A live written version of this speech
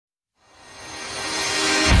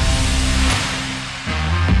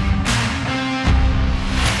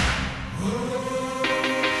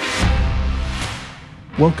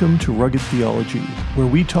Welcome to Rugged Theology, where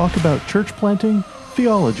we talk about church planting,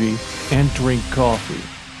 theology, and drink coffee.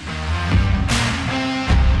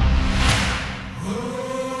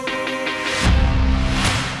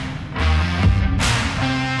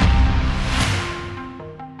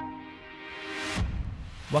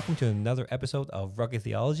 Welcome to another episode of Rugged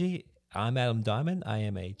Theology. I'm Adam Diamond. I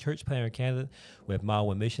am a church planter candidate with Mile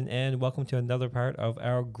One Mission, and welcome to another part of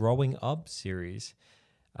our Growing Up series.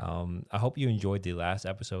 I hope you enjoyed the last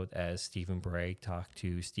episode as Stephen Bray talked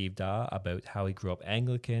to Steve Daw about how he grew up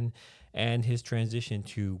Anglican and his transition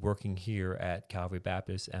to working here at Calvary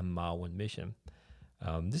Baptist and Mile One Mission.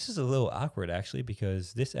 This is a little awkward, actually,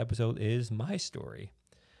 because this episode is my story.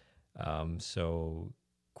 So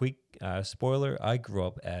quick spoiler, I grew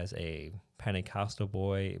up as a Pentecostal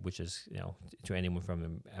boy, which is, to anyone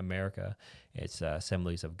from America, it's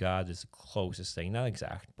Assemblies of God is the closest thing, not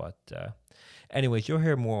exact, but anyways, you'll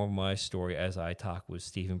hear more of my story as I talk with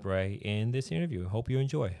Stephen Bray in this interview. Hope you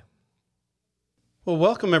enjoy. Well,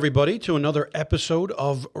 welcome everybody to another episode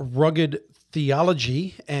of Rugged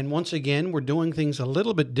Theology, and once again, we're doing things a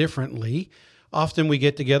little bit differently. Often we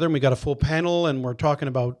get together and we got a full panel and we're talking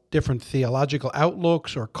about different theological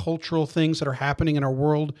outlooks or cultural things that are happening in our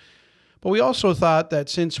world. But we also thought that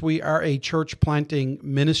since we are a church planting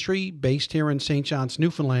ministry based here in St. John's,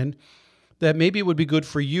 Newfoundland, that maybe it would be good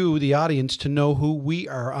for you, the audience, to know who we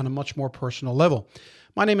are on a much more personal level.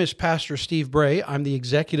 My name is Pastor Steve Bray. I'm the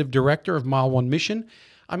Executive Director of Mile One Mission.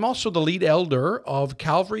 I'm also the lead elder of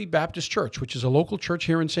Calvary Baptist Church, which is a local church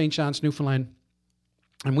here in St. John's, Newfoundland.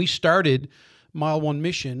 And we started Mile One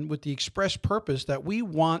Mission with the express purpose that we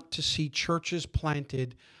want to see churches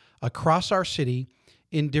planted across our city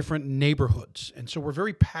in different neighborhoods. And so we're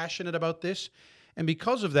very passionate about this. And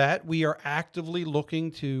because of that, we are actively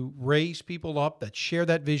looking to raise people up that share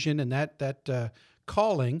that vision and that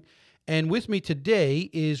calling. And with me today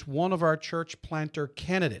is one of our church planter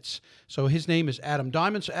candidates. So his name is Adam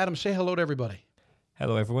Diamond. So Adam, say hello to everybody.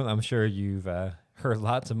 Hello, everyone. I'm sure you've heard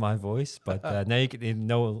lots of my voice, but now you can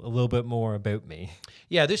know a little bit more about me.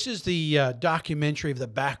 Yeah, this is the documentary of the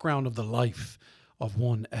background of the life of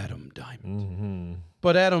one Adam Diamond. Mm-hmm.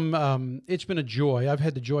 But Adam, it's been a joy. I've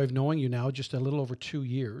had the joy of knowing you now just a little over 2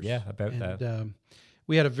 years. Yeah, about that.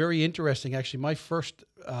 We had a very interesting, actually, my first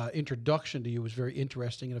introduction to you was very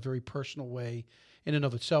interesting in a very personal way in and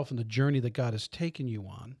of itself and the journey that God has taken you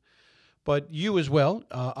on. But you as well,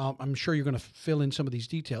 I'm sure you're going to fill in some of these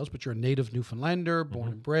details, but you're a native Newfoundlander,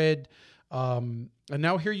 born and bred. And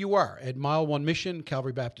now here you are at Mile One Mission,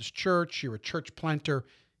 Calvary Baptist Church. You're a church planter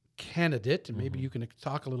candidate, and maybe you can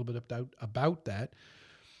talk a little bit about that.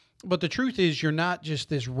 But the truth is, you're not just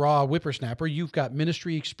this raw whippersnapper. You've got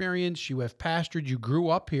ministry experience. You have pastored. You grew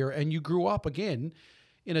up here, and you grew up, again,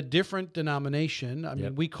 in a different denomination. I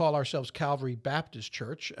mean, we call ourselves Calvary Baptist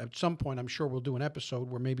Church. At some point, I'm sure we'll do an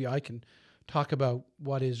episode where maybe I can talk about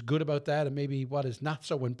what is good about that and maybe what is not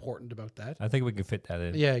so important about that. I think we can fit that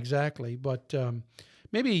in. Yeah, exactly. But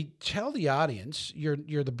maybe tell the audience, you're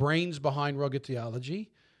the brains behind Rugged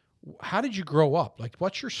Theology. How did you grow up? Like,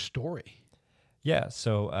 what's your story? Yeah,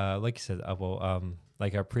 so like you said,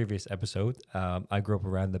 like our previous episode, I grew up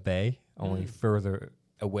around the Bay, only further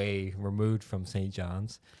away, removed from St.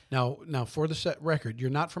 John's. Now, for the set record,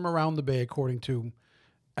 you're not from around the Bay according to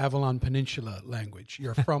Avalon Peninsula language.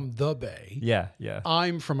 You're from the Bay. Yeah.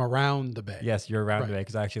 I'm from around the Bay. Yes, you're around the Bay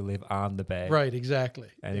because I actually live on the Bay. Right, exactly.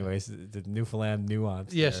 Anyways, the Newfoundland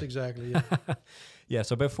nuance. Yes, there. exactly. Yeah. Yeah,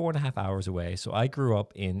 so about 4.5 hours away. So I grew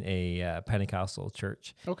up in a Pentecostal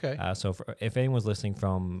church. Okay. So if anyone's listening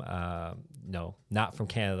from, not from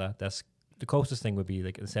Canada, that's the closest thing would be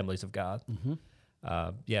like Assemblies of God.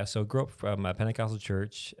 Mm-hmm. So grew up from a Pentecostal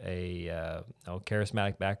church, a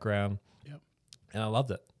charismatic background. Yep. And I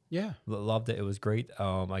loved it. Yeah. Loved it. It was great.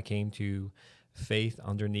 I came to faith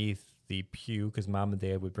underneath the pew because Mom and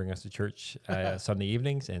Dad would bring us to church Sunday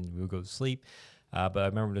evenings and we would go to sleep. But I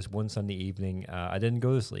remember this one Sunday evening, I didn't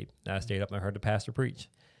go to sleep. I stayed up and I heard the pastor preach.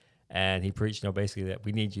 And he preached, basically that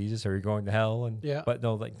we need Jesus or you're going to hell. But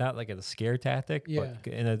no, like not like a scare tactic, but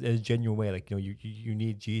in a genuine way, like, you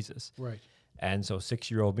need Jesus. Right. And so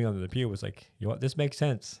 6-year-old me under the pew was like, you know what, this makes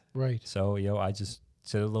sense. Right. So, I just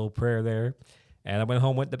said a little prayer there and I went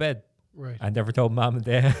home, went to bed. Right. I never told Mom and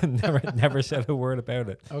Dad, never said a word about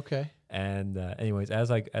it. Okay. And anyways,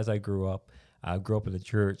 as I grew up in the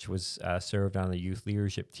church, was served on the youth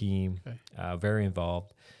leadership team, very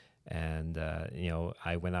involved. And,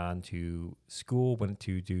 I went on to school, went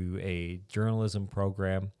to do a journalism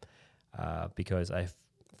program because I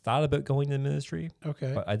thought about going to the ministry.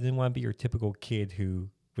 Okay. But I didn't want to be your typical kid who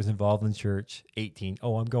was involved in church. 18,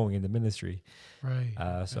 oh, I'm going into ministry. Right.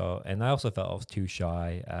 And I also felt I was too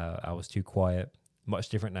shy. I was too quiet, much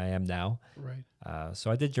different than I am now. Right.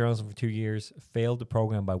 So I did journalism for 2 years, failed the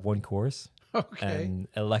program by one course, Okay. an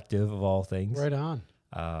elective of all things. Right on.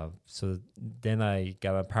 So then I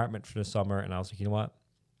got an apartment for the summer, and I was like, you know what?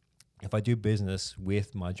 If I do business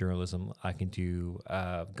with my journalism, I can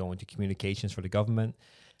go into communications for the government,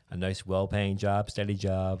 a nice, well-paying job, steady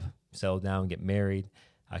job, settle down, get married.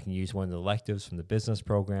 I can use one of the electives from the business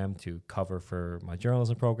program to cover for my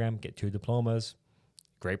journalism program, get 2 diplomas.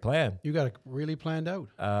 Great plan. You got it really planned out.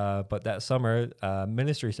 But that summer,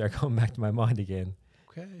 ministry started coming back to my mind again.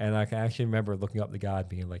 Okay. And I can actually remember looking up to God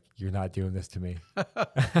being like, you're not doing this to me. I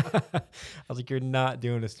was like, you're not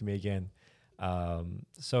doing this to me again.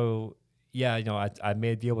 So, yeah, I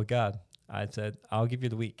made a deal with God. I said, I'll give you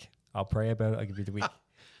the week. I'll pray about it. I'll give you the week.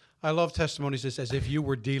 I love testimonies that as if you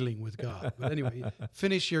were dealing with God. But anyway,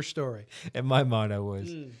 finish your story. In my mind, I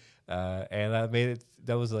was. And I made it,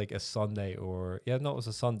 that was like a Sunday it was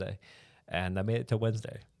a Sunday. And I made it to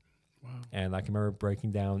Wednesday. Wow. And I can remember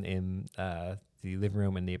breaking down in the living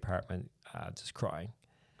room in the apartment, just crying.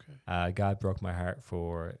 Okay. God broke my heart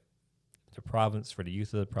for the province, for the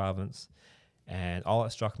youth of the province. And all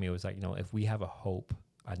that struck me was like, if we have a hope,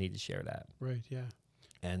 I need to share that. Right, yeah.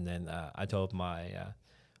 And then I told my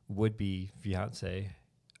would-be fiance,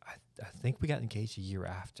 I think we got engaged a year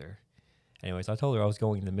after. Anyways, I told her I was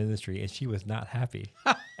going into ministry, and she was not happy.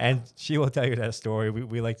 And she will tell you that story.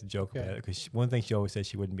 We like to joke about it, because one thing she always says,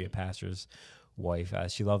 she wouldn't be a pastor's wife.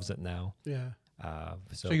 She loves it now. Yeah.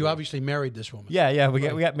 So you obviously married this woman. Yeah. We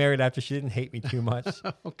got married after she didn't hate me too much.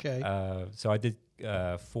 Okay. So I did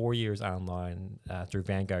 4 years online through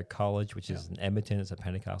Vanguard College, which is in Edmonton. It's a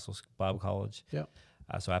Pentecostal Bible college. Yeah.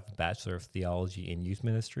 So I have a Bachelor of Theology in Youth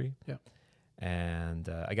Ministry. Yeah. And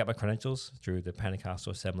I got my credentials through the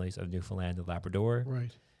Pentecostal Assemblies of Newfoundland and Labrador.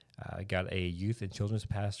 Right. I got a youth and children's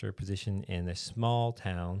pastor position in a small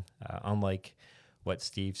town. Unlike what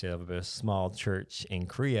Steve said of a small church in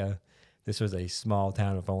Korea, this was a small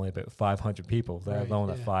town of only about 500 people, let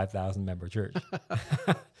alone a 5,000 member church.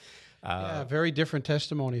 Very different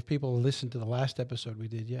testimony. If people listen to the last episode we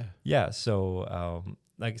did, Yeah. So,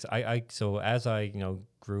 so as I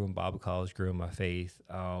grew in Bible college, grew in my faith,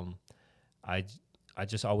 I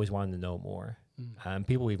just always wanted to know more. And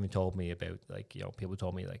people even told me about people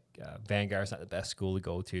told me Vanguard's not the best school to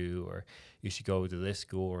go to, or you should go to this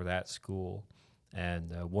school or that school.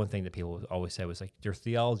 And one thing that people always said was your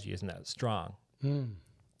theology isn't that strong. And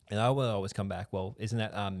I would always come back, well, isn't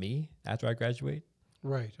that on me after I graduate?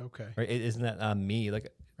 Right. Okay. Right? Isn't that on me?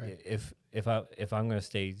 If I'm going to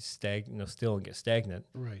stay still and get stagnant,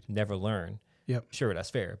 right, never learn. Yep. Sure, that's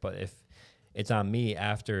fair. But if it's on me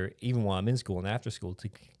even while I'm in school and after school, to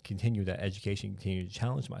continue that education, continue to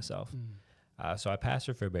challenge myself. So I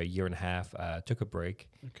pastored for about a year and a half, took a break.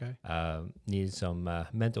 Okay. Needed some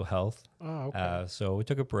mental health. Oh, okay. So we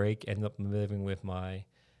took a break, ended up living with my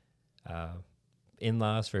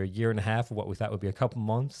in-laws for a year and a half, of what we thought would be a couple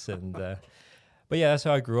months. And but yeah, that's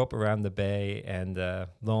how I grew up around the Bay. And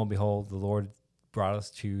lo and behold, the Lord brought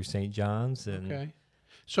us to St. John's. And okay.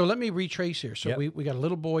 So let me retrace here. So Yep. we got a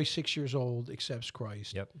little boy, 6 years old, accepts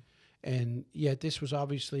Christ. Yep. And yet this was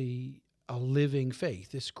obviously a living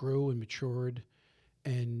faith. This grew and matured.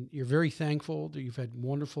 And you're very thankful that you've had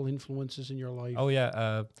wonderful influences in your life. Oh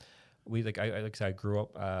yeah, I grew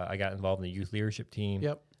up. I got involved in the youth leadership team.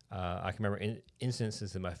 Yep. I can remember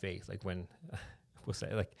instances in my faith, like when we'll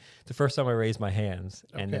say the first time I raised my hands,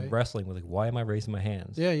 and then Okay. wrestling with why am I raising my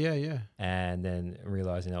hands? Yeah. And then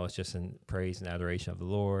realizing it's just in praise and adoration of the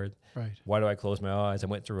Lord. Right. Why do I close my eyes? I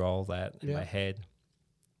went through all that in Yeah. my head.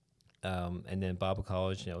 And then Bible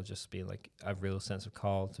college, just being a real sense of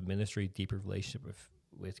call to ministry, deeper relationship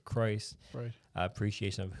with Christ, Right.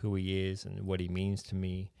 appreciation of who He is and what He means to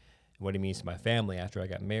me, and what He means to my family after I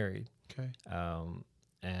got married. Okay.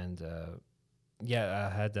 I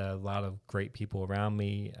had a lot of great people around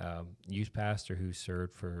me. Youth pastor who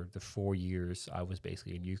served for the 4 years I was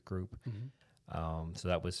basically in youth group. Mm-hmm. So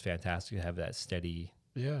that was fantastic to have that steady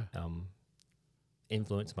Yeah.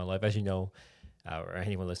 influence in my life. As you know, or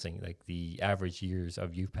anyone listening, the average years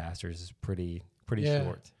of youth pastors is pretty Yeah.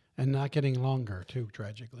 short. And not getting longer too,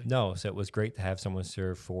 tragically. No, so it was great to have someone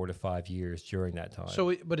serve 4 to 5 years during that time.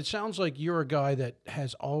 So, but it sounds like you're a guy that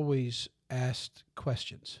has always asked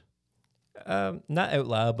questions. Not out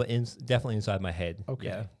loud, but definitely inside my head.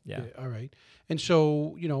 Okay. Yeah. All right. And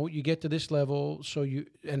so, you get to this level. So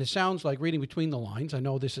and it sounds like reading between the lines. I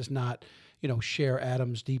know this is not, share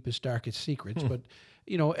Adam's deepest, darkest secrets, but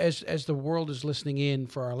as the world is listening in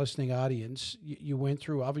for our listening audience, you went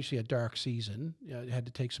through obviously a dark season. You had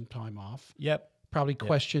to take some time off. Yep. Probably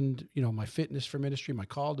questioned, my fitness for ministry, my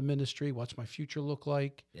call to ministry. What's my future look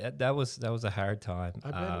like? Yeah, that was a hard time.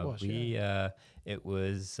 I bet it was. It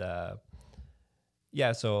was.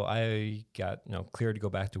 So I got cleared to go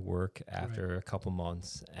back to work after a couple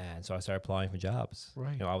months, and so I started applying for jobs.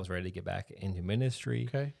 Right. I was ready to get back into ministry.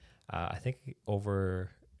 Okay. I think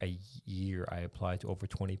over a year I applied to over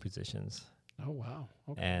 20 positions. Oh wow.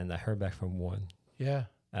 Okay. And I heard back from one. Yeah.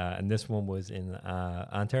 And this one was in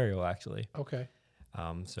Ontario, actually. Okay.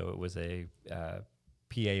 So it was a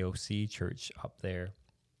PAOC church up there,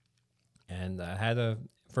 and I had a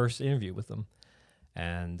first interview with them.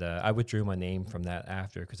 And I withdrew my name from that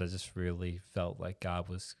after because I just really felt like God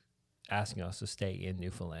was asking us to stay in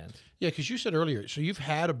Newfoundland. Yeah, because you said earlier, so you've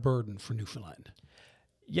had a burden for Newfoundland.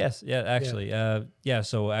 Yes, yeah, actually.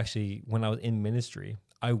 So actually, when I was in ministry,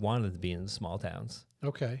 I wanted to be in the small towns.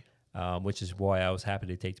 Okay. Which is why I was happy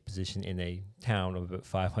to take the position in a town of about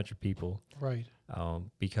 500 people. Right.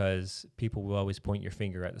 Because people will always point your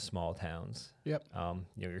finger at the small towns. Yep.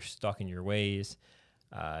 You're stuck in your ways.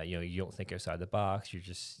 You don't think outside the box. You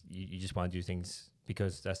just want to do things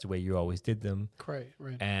because that's the way you always did them. Right.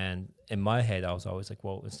 And in my head, I was always like,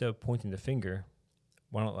 well, instead of pointing the finger,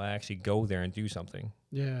 why don't I actually go there and do something?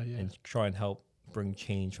 Yeah. And try and help bring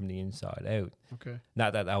change from the inside out. Okay.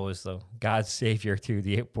 Not that I was God's savior to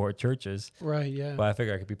the outboard churches. Right, yeah. But I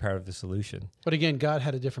figured I could be part of the solution. But again, God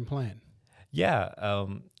had a different plan. Yeah.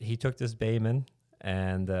 He took this bayman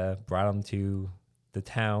and brought him to the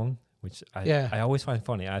town, which I always find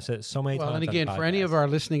funny. I've said it so many times. Well, and again, for any of our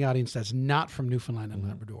listening audience that's not from Newfoundland and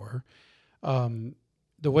Labrador,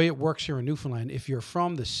 the way it works here in Newfoundland, if you're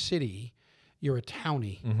from the city, you're a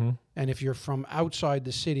townie. Mm-hmm. And if you're from outside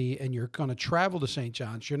the city and you're going to travel to St.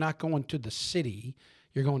 John's, you're not going to the city,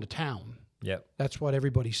 you're going to town. Yep. That's what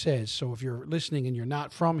everybody says. So if you're listening and you're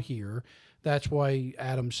not from here, that's why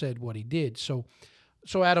Adam said what he did. So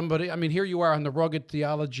Adam, but I mean, here you are on the Rugged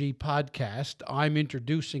Theology podcast. I'm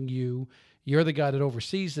introducing you. You're the guy that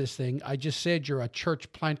oversees this thing. I just said you're a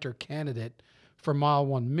church planter candidate for Mile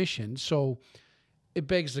One Mission. So it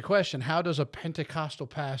begs the question, how does a Pentecostal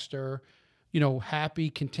pastor, happy,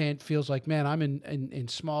 content, feels like, man, I'm in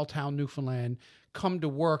small town Newfoundland, come to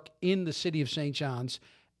work in the city of St. John's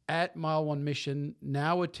at Mile One Mission,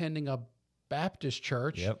 now attending a Baptist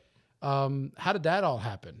church. Yep. How did that all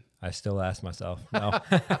happen? I still ask myself. No.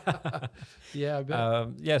 Yeah, I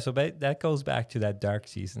bet. So that goes back to that dark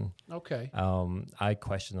season. Okay. I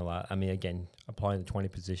question a lot. I mean, again, applying to 20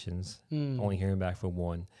 positions, only hearing back from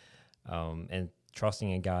one, and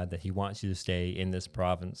trusting in God that He wants you to stay in this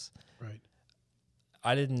province. Right.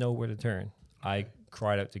 I didn't know where to turn. I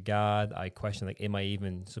cried out to God. I questioned, am I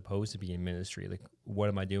even supposed to be in ministry? What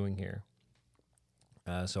am I doing here?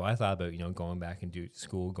 So I thought about, going back and do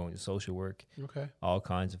school, going to social work, all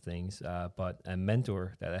kinds of things. But a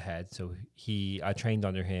mentor that I had, I trained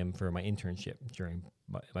under him for my internship during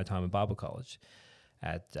my time in Bible college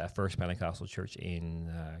at First Pentecostal Church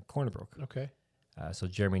in Corner Brook. Okay. So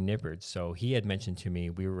Jeremy Nippard. So he had mentioned to me,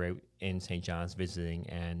 we were out in St. John's visiting,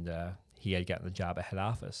 and he had gotten the job at head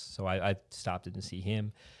office. So I stopped in to see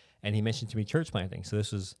him, and he mentioned to me church planting. So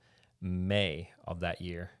this was May of that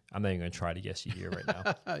year. I'm not even going to try to guess a year right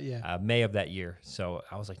now. Yeah. May of that year. So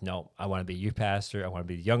I was like, no, I want to be a youth pastor. I want to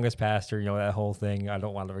be the youngest pastor, that whole thing. I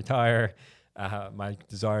don't want to retire. My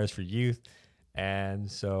desire is for youth.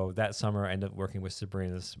 And so that summer I ended up working with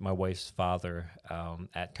Sabrina's, my wife's father,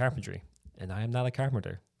 at carpentry. And I am not a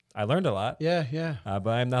carpenter. I learned a lot. Yeah. But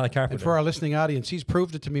I'm not a carpenter. And for our listening audience, he's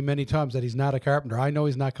proved it to me many times that he's not a carpenter. I know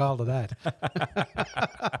he's not called to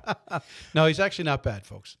that. No, he's actually not bad,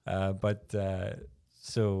 folks.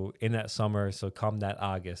 So in that summer, come that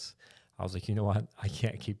August, I was like, you know what? I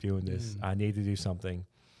can't keep doing this. I need to do something.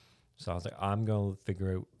 So I was like, I'm going to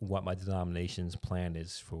figure out what my denomination's plan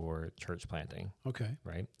is for church planting. Okay.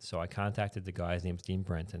 Right? So I contacted the guy. His name's Dean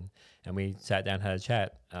Brenton. And we sat down and had a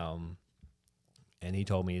chat. And he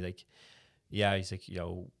told me, he's like,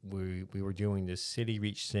 we were doing this city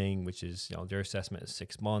reach thing, which is, their assessment is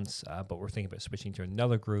 6 months, but we're thinking about switching to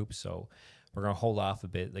another group. So we're going to hold off a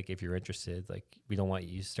bit. If you're interested, we don't want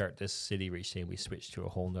you to start this city reach thing. We switch to a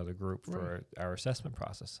whole nother group for our assessment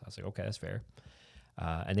process. I was like, okay, that's fair.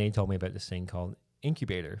 And then he told me about this thing called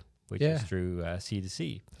Incubator, which is through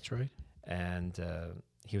C2C. That's right. And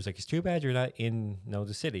he was like, it's too bad you're not in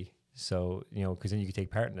the city. So, because then you could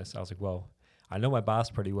take part in this. I was like, well, I know my boss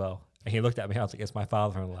pretty well. And he looked at me. I was like, it's my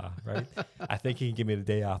father-in-law, right? I think he can give me the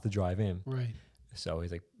day off to drive in. Right. So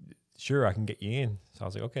he's like, sure, I can get you in. So I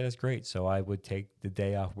was like, okay, that's great. So I would take the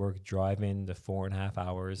day off work, drive in the 4.5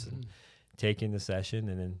 hours and take in the session,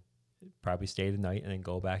 and then probably stay the night and then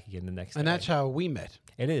go back again the next day. And that's how we met.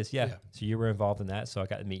 It is, yeah. Yeah. So you were involved in that. So I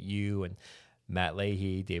got to meet you and Matt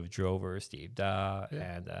Leahy, David Drover, Steve Daw. Yeah.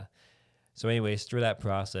 And so anyways, through that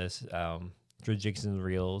process, through jigs and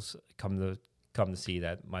reels, come to see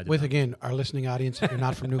that With, again, our listening audience, if you're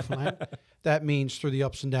not from Newfoundland, that means through the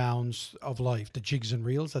ups and downs of life, the jigs and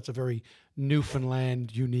reels. That's a very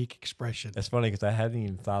Newfoundland unique expression. That's funny because I hadn't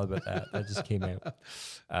even thought about that. That just came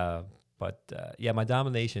out. But my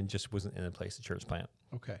domination just wasn't in a place to church plant.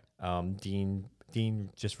 Okay. Dean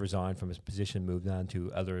just resigned from his position, moved on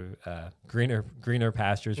to other greener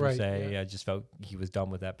pastures, Right, per se. yeah. I just felt he was done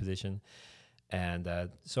with that position. And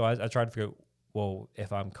so I tried to figure out, well,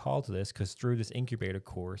 if I'm called to this, because through this incubator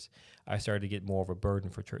course, I started to get more of a burden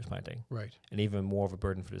for church planting. Right. And even more of a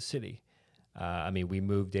burden for the city. We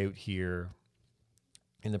moved out here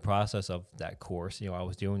in the process of that course. I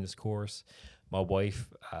was doing this course. My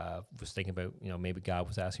wife was thinking about, maybe God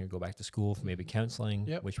was asking her to go back to school for maybe counseling,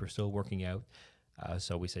 Yep. which we're still working out.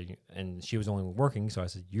 So we said, and she was only working, so I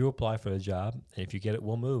said, you apply for the job, and if you get it,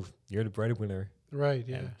 we'll move. You're the breadwinner. Right,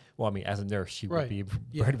 yeah. And, as a nurse, she Right. would be a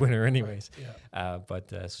Yeah. breadwinner anyways. Right.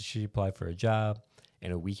 Yeah. So she applied for a job.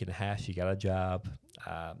 In a week and a half, she got a job.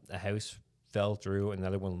 A house fell through,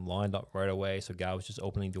 another one lined up right away. So God was just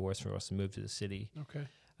opening doors for us to move to the city. Okay.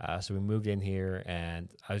 So we moved in here, and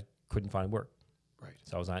I couldn't find work. Right.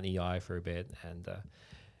 So I was on EI for a bit, and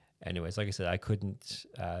anyways, like I said, I couldn't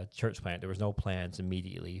church plant. There was no plans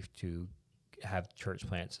immediately to have church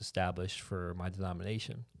plants established for my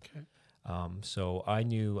denomination. Okay. So I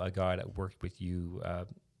knew a guy that worked with you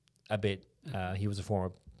a bit. He was a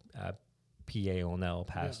former PAONL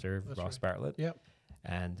pastor, that's Ross right. Bartlett. Yep.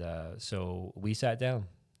 And so we sat down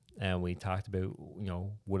and we talked about,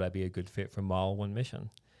 would I be a good fit for Mall One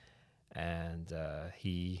Mission? And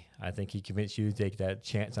I think he convinced you to take that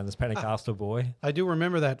chance on this Pentecostal boy. I do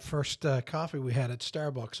remember that first coffee we had at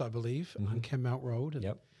Starbucks, I believe, on Kenmount Road. And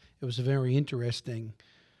Yep. it was a very interesting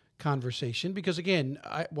conversation because, again,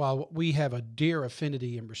 while we have a dear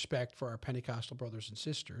affinity and respect for our Pentecostal brothers and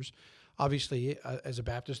sisters, obviously, as a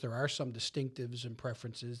Baptist, there are some distinctives and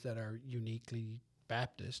preferences that are uniquely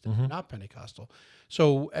Baptist and not Pentecostal.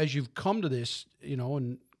 So as you've come to this,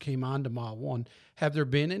 and came on to Ma 1, have there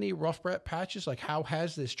been any rough patches? Like, how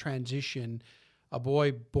has this transition, a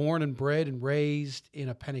boy born and bred and raised in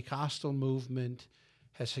a Pentecostal movement,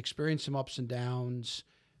 has experienced some ups and downs,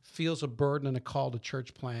 feels a burden and a call to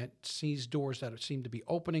church plant, sees doors that seem to be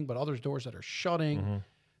opening, but others doors that are shutting.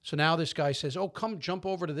 So now this guy says, oh, come jump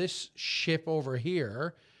over to this ship over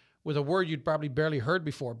here with a word you'd probably barely heard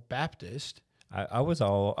before, Baptist. I was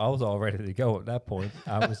all ready to go at that point.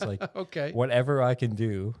 I was like, Okay. whatever I can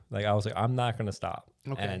do. Like, I was like, I'm not going to stop.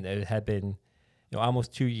 Okay. And it had been,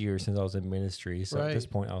 almost 2 years since I was in ministry. So at this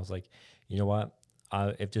Right. point I was like, you know what?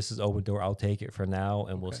 If this is open door, I'll take it for now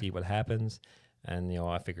and we'll Okay. see what happens. And,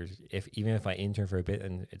 I figured even if I intern for a bit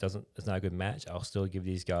and it's not a good match, I'll still give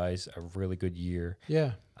these guys a really good year.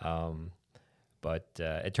 Yeah, But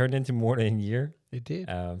it turned into more than a year. it did.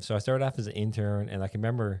 So I started off as an intern, and I can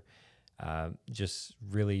remember just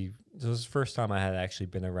really, this was the first time I had actually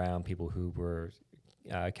been around people who were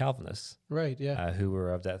Calvinists, Right, yeah. who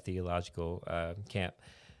were of that theological camp.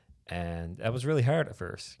 And that was really hard at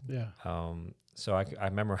first. Yeah. So I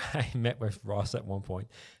remember I met with Ross at one point.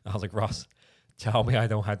 I was like, Ross, tell me I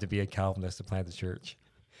don't have to be a Calvinist to plant the church.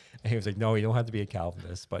 And he was like, no, you don't have to be a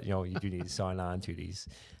Calvinist, but you do need to sign on to these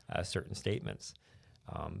certain statements.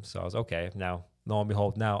 So I was okay. Now, lo and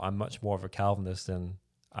behold, now I'm much more of a Calvinist than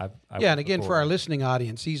I Yeah, was and again, for before. our listening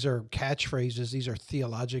audience, these are catchphrases. These are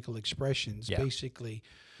theological expressions. Yeah. Basically,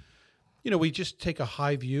 we just take a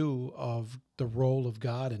high view of the role of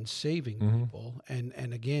God in saving people.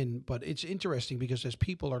 And again, but it's interesting because as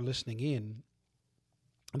people are listening in,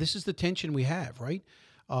 this is the tension we have, right?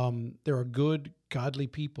 There are good, godly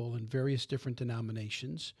people in various different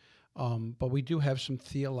denominations, but we do have some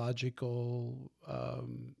theological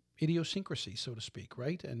idiosyncrasy, so to speak,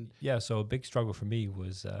 right? And Yeah, so a big struggle for me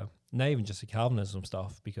was not even just the Calvinism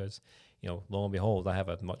stuff, because, lo and behold, I have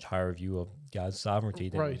a much higher view of God's sovereignty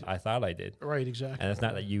than Right. I thought I did. right, exactly. And it's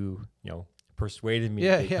not that you persuaded me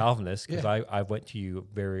Yeah, to be yeah. Calvinist, because Yeah. I went to you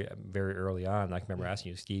very, very early on. I can remember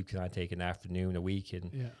asking you, Steve, can I take an afternoon a week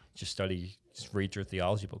and Yeah. just read your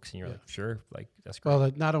theology books? And you're Yeah. like, sure, like, that's great.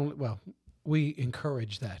 Well, not only we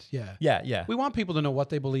encourage that. Yeah. Yeah. We want people to know what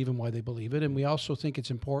they believe and why they believe it, and we also think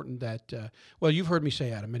it's important that. You've heard me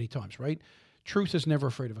say, Adam, many times, right? Truth is never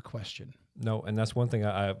afraid of a question. No, and that's one thing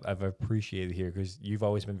I've appreciated here, because you've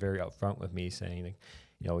always been very upfront with me, saying, like,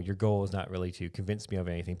 your goal is not really to convince me of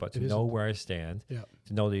anything, but to It know isn't. where I stand, Yeah.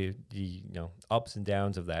 to know the ups and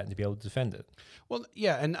downs of that, and to be able to defend it. Well,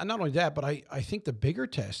 yeah, and not only that, but I think the bigger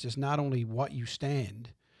test is not only what you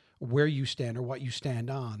stand, where you stand, or what you stand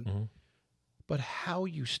on, Mm-hmm. but how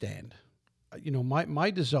you stand.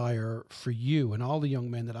 My desire for you and all the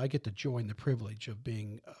young men that I get to join the privilege of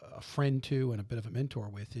being a friend to and a bit of a mentor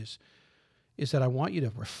with is that I want you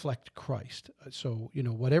to reflect Christ. So,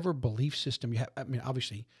 whatever belief system you have, I mean,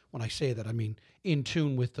 obviously, when I say that, I mean in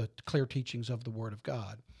tune with the clear teachings of the Word of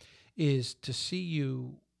God, is to see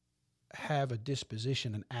you have a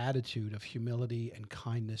disposition, an attitude of humility and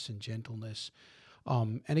kindness and gentleness.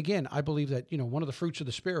 And again, I believe that, one of the fruits of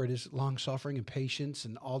the Spirit is long suffering and patience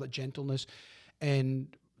and all that gentleness.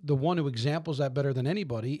 And the one who examples that better than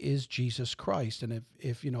anybody is Jesus Christ. And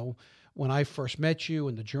if when I first met you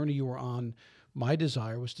and the journey you were on, my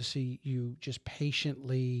desire was to see you just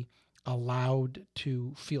patiently allowed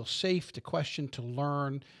to feel safe, to question, to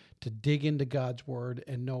learn, to dig into God's word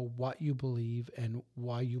and know what you believe and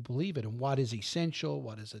why you believe it and what is essential,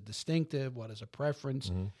 what is a distinctive, what is a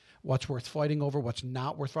preference, what's worth fighting over, what's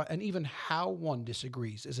not worth fighting, and even how one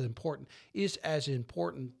disagrees is as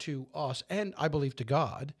important to us and I believe to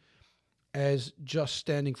God as just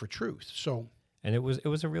standing for truth. So, And it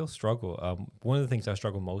was a real struggle. One of the things I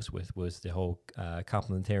struggled most with was the whole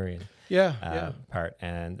complementarian part.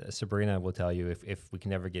 And Sabrina will tell you if we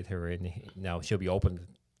can ever get her in now, she'll be open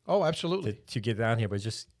oh, absolutely. to get down here, but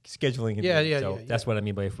just scheduling it. Yeah, that's what I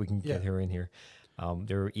mean by if we can get Yeah. her in here.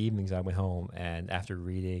 There were evenings I went home and after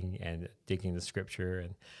reading and digging the scripture,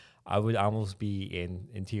 and I would almost be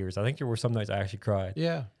in tears. I think there were some nights I actually cried.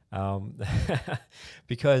 Yeah.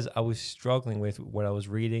 Because I was struggling with what I was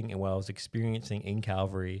reading and what I was experiencing in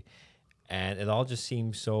Calvary, and it all just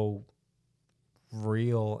seemed so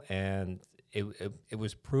real, and it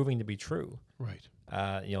was proving to be true. Right.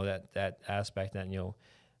 That aspect that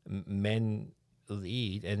men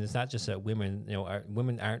lead, and it's not just that women.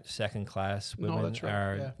 Women aren't second class. No, Women that's right,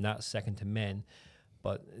 are yeah. not second to men,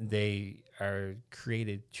 but they are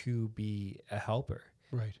created to be a helper.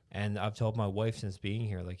 Right. And I've told my wife since being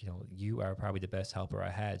here, you are probably the best helper I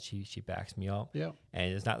had. She backs me up. Yeah.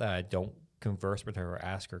 And it's not that I don't converse with her or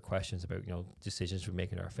ask her questions about, decisions we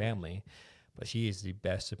make in our family, but she is the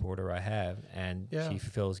best supporter I have. And Yeah. she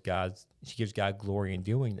gives God glory in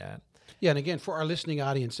doing that. Yeah, and again, for our listening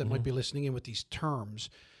audience that might be listening in with these terms,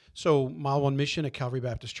 so Mile One Mission at Calvary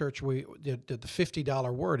Baptist Church, the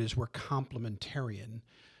 $50 word is we're complementarian,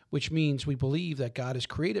 which means we believe that God has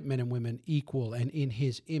created men and women equal and in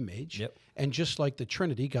His image. Yep. And just like the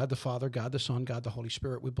Trinity, God the Father, God the Son, God the Holy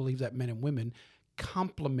Spirit, we believe that men and women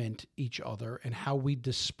complement each other and how we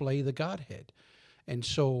display the Godhead. And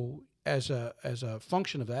so, as a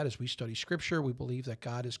function of that, as we study Scripture, we believe that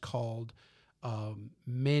God has called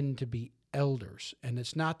men to be elders, and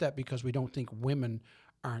it's not that because we don't think women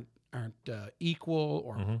aren't equal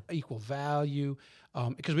or equal value,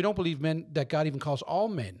 because we don't believe that God even calls all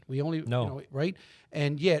men. We only right,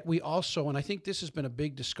 and yet we also, and I think this has been a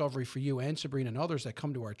big discovery for you and Sabrina and others that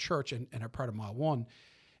come to our church and are part of Mile One,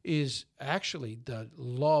 is actually the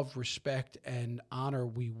love, respect, and honor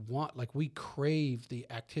we want. Like we crave the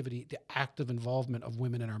activity, the active involvement of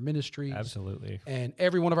women in our ministries. Absolutely. And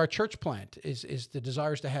every one of our church plant is the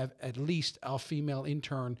desires to have at least a female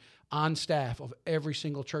intern on staff of every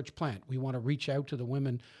single church plant. We want to reach out to the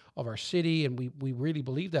women of our city, and we really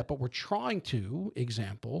believe that. But we're trying to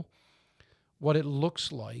example what it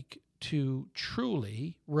looks like to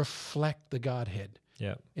truly reflect the Godhead.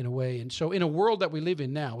 Yeah. In a way. And so in a world that we live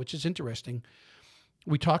in now, which is interesting,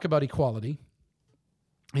 we talk about equality,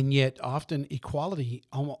 and yet often equality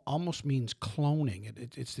almost means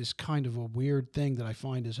cloning. It's this kind of a weird thing that I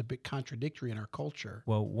find is a bit contradictory in our culture.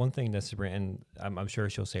 Well, one thing that's Sabrina, and I'm sure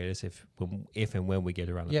she'll say this if and when we get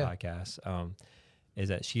her on the podcast, is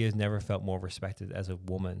that she has never felt more respected as a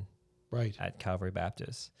woman at Calvary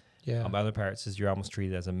Baptist. Yeah. Other parts is you're almost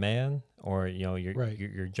treated as a man, or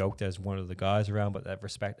you're joked as one of the guys around, but that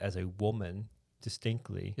respect as a woman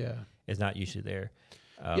distinctly is not usually there.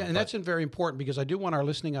 And that's very important, because I do want our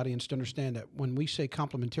listening audience to understand that when we say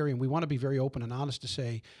complementarian, we want to be very open and honest to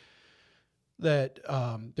say that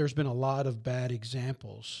there's been a lot of bad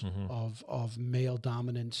examples of male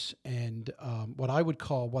dominance and what I would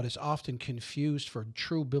call, what is often confused for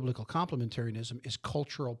true biblical complementarianism, is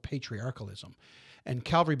cultural patriarchalism. And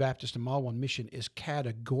Calvary Baptist and Mile One Mission is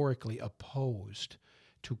categorically opposed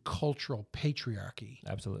to cultural patriarchy.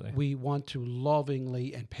 Absolutely. We want to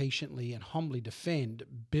lovingly and patiently and humbly defend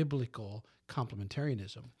biblical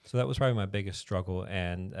complementarianism. So that was probably my biggest struggle,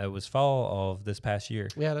 and it was fall of this past year.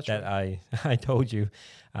 Yeah, that's that right. I told you,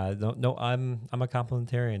 no, I'm a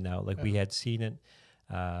complementarian now. Like we had seen it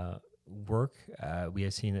work. We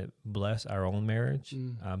had seen it bless our own marriage.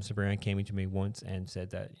 Sabrina came to me once and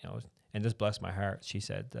said that, and this blessed my heart. She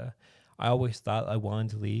said, I always thought I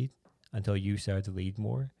wanted to lead until you started to lead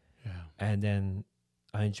more. Yeah. And then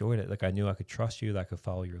I enjoyed it. Like I knew I could trust you, that I could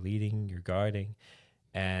follow your leading, your guiding.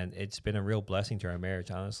 And it's been a real blessing to our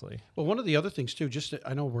marriage, honestly. Well, one of the other things too,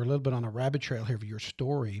 I know we're a little bit on a rabbit trail here of your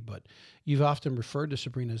story, but you've often referred to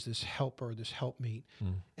Sabrina as this helper, this helpmeet.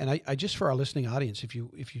 And I just, for our listening audience, if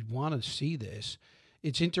you want to see this,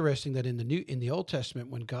 it's interesting that in the Old Testament,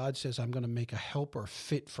 when God says, I'm going to make a helper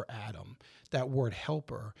fit for Adam, that word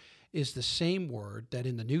helper is the same word that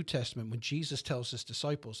in the New Testament, when Jesus tells his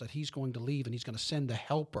disciples that he's going to leave and he's going to send the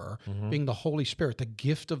helper, being the Holy Spirit, the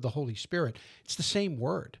gift of the Holy Spirit, it's the same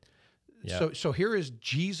word. Yeah. So here is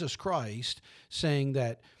Jesus Christ saying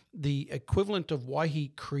that the equivalent of why he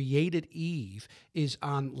created Eve is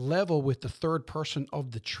on level with the third person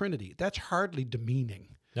of the Trinity. That's hardly demeaning.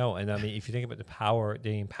 No, and I mean, if you think about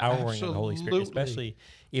the empowering of the Holy Spirit, especially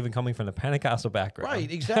even coming from the Pentecostal background, Right,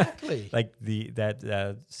 exactly. like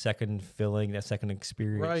that second filling, that second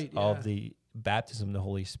experience of the baptism of the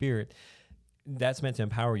Holy Spirit, that's meant to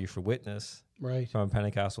empower you for witness, right, from a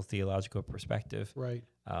Pentecostal theological perspective, right.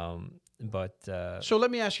 So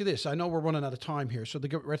let me ask you this. I know we're running out of time here, so to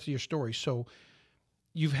get right to your story. So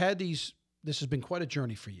you've had this has been quite a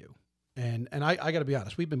journey for you. And I got to be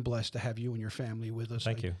honest, we've been blessed to have you and your family with us.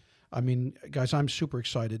 Thank you. I mean, guys, I'm super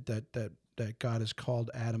excited that God has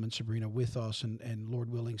called Adam and Sabrina with us, and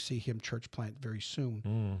Lord willing, see him church plant very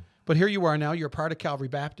soon. But here you are now. You're part of Calvary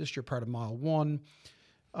Baptist. You're part of Mile One.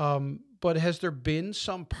 But has there been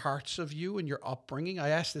some parts of you in your upbringing? I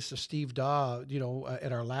asked this to Steve Daw,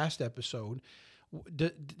 at our last episode.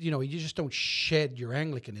 You just don't shed your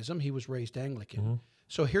Anglicanism. He was raised Anglican.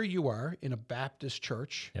 So here you are in a Baptist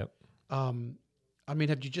church. Yep. I mean,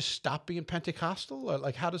 have you just stopped being Pentecostal? Or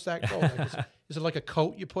like, how does that go? Like, is it like a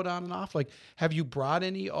coat you put on and off? Like, have you brought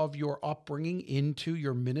any of your upbringing into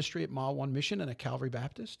your ministry at Mile One Mission and at Calvary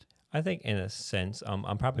Baptist? I think in a sense,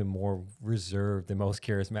 I'm probably more reserved than most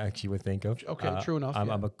charismatics you would think of. Okay, true enough.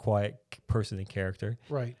 I'm a quiet person in character.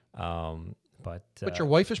 Right. But your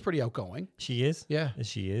wife is pretty outgoing. She is. Yeah.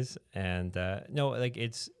 She is. And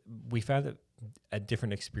we found it a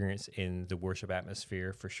different experience in the worship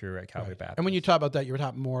atmosphere for sure at Calvary Baptist. And when you talk about that, you're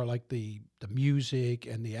talking more like the music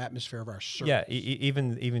and the atmosphere of our service. Yeah, even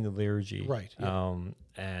the liturgy. Right.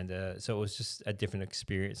 Yeah. So it was just a different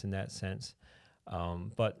experience in that sense.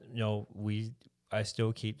 But I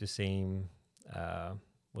still keep the same,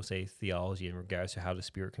 we'll say, theology in regards to how the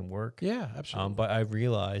Spirit can work. Yeah, absolutely. But I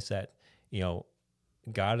realized that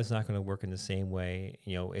God is not going to work in the same way.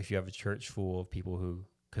 If you have a church full of people who,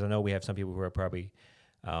 because I know we have some people who are probably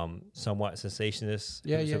somewhat cessationists.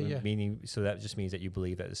 Yeah. Meaning, so that just means that you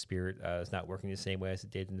believe that the Spirit is not working the same way as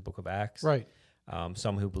it did in the Book of Acts. Right.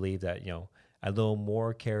 Some who believe that a little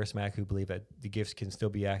more charismatic, who believe that the gifts can still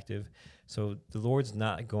be active. So the Lord's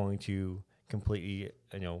not going to completely,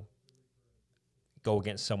 go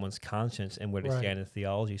against someone's conscience and where they stand in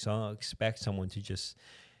theology. So I don't expect someone to just,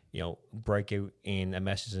 break out in a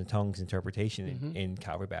message in tongues interpretation in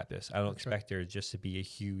Calvary Baptist. I don't expect there just to be a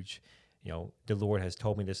huge, the Lord has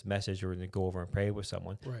told me this message, or to go over and pray with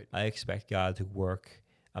someone. Right. I expect God to work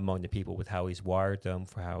among the people with how he's wired them,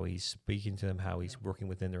 for how he's speaking to them, how he's working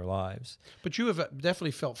within their lives. But you have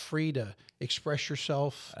definitely felt free to express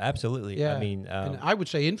yourself. Absolutely. Yeah. I mean, and I would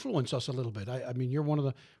say influence us a little bit. I mean, you're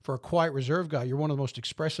for a quiet, reserved guy, you're one of the most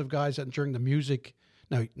expressive guys that during the music.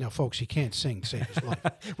 Now, folks, he can't sing, save his life.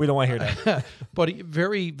 We don't want to hear that. But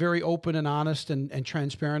very, very open and honest and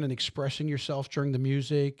transparent and expressing yourself during the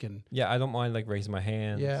music. And yeah, I don't mind like raising my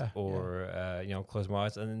hands or close my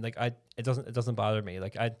eyes, and it doesn't bother me.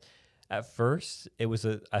 At first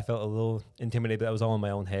I felt a little intimidated, but that was all in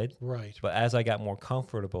my own head. Right. But as I got more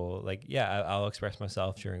comfortable, I'll express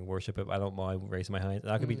myself during worship. If I don't mind raising my hands,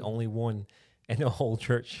 and I could be the only one in the whole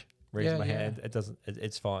church raising my hand.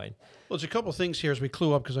 It's fine. Well, there's a couple of things here as we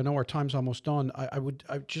clue up, because I know our time's almost done. I would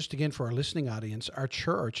just, again, for our listening audience, our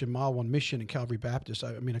church in Mile One Mission and Calvary Baptist,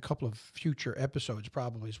 I mean, a couple of future episodes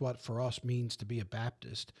probably is what for us means to be a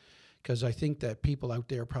Baptist. Because I think that people out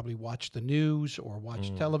there probably watch the news or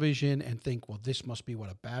watch television and think, well, this must be what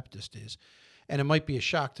a Baptist is. And it might be a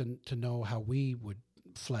shock to know how we would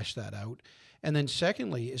flesh that out. And then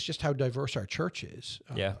secondly, it's just how diverse our church is.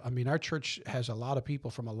 Yeah. I mean, our church has a lot of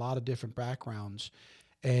people from a lot of different backgrounds.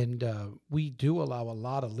 And we do allow a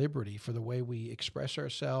lot of liberty for the way we express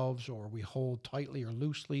ourselves, or we hold tightly or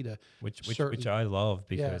loosely to which I love,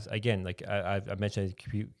 because again, like I mentioned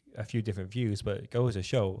a few different views, but it goes to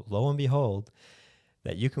show, lo and behold,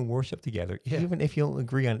 that you can worship together even if you don't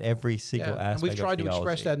agree on every single aspect. And we've tried of to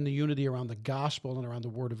express that in the unity around the gospel and around the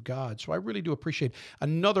Word of God. So I really do appreciate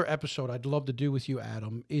another episode I'd love to do with you,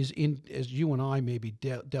 Adam, is as you and I maybe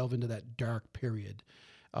delve into that dark period.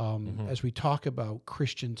 As we talk about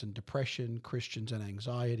Christians and depression, Christians and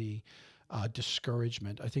anxiety,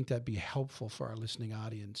 discouragement. I think that'd be helpful for our listening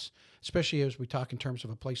audience, especially as we talk in terms of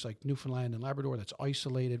a place like Newfoundland and Labrador that's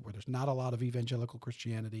isolated, where there's not a lot of evangelical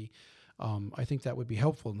Christianity. I think that would be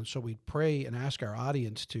helpful. And so we'd pray and ask our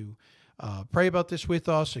audience to pray about this with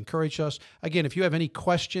us, encourage us. Again, if you have any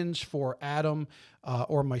questions for Adam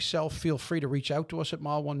or myself, feel free to reach out to us at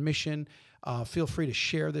Mile One Mission. Feel free to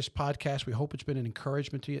share this podcast. We hope it's been an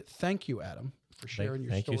encouragement to you. Thank you, Adam, for sharing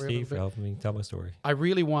your story. Thank you, Steve, for helping me tell my story. I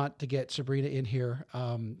really want to get Sabrina in here.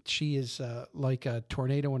 She is like a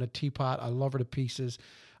tornado in a teapot. I love her to pieces.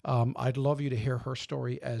 I'd love you to hear her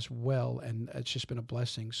story as well, and it's just been a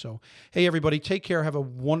blessing. So, hey, everybody, take care. Have a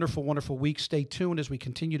wonderful, wonderful week. Stay tuned as we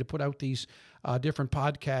continue to put out these different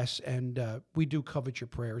podcasts, and we do covet your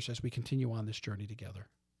prayers as we continue on this journey together.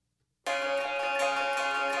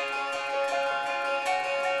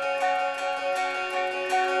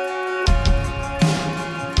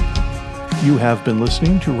 You have been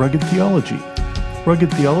listening to Rugged Theology.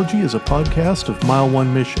 Rugged Theology is a podcast of Mile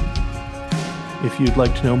One Mission. If you'd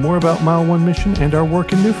like to know more about Mile One Mission and our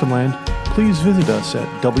work in Newfoundland, please visit us at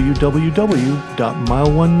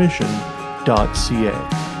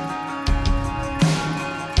www.mileonemission.ca.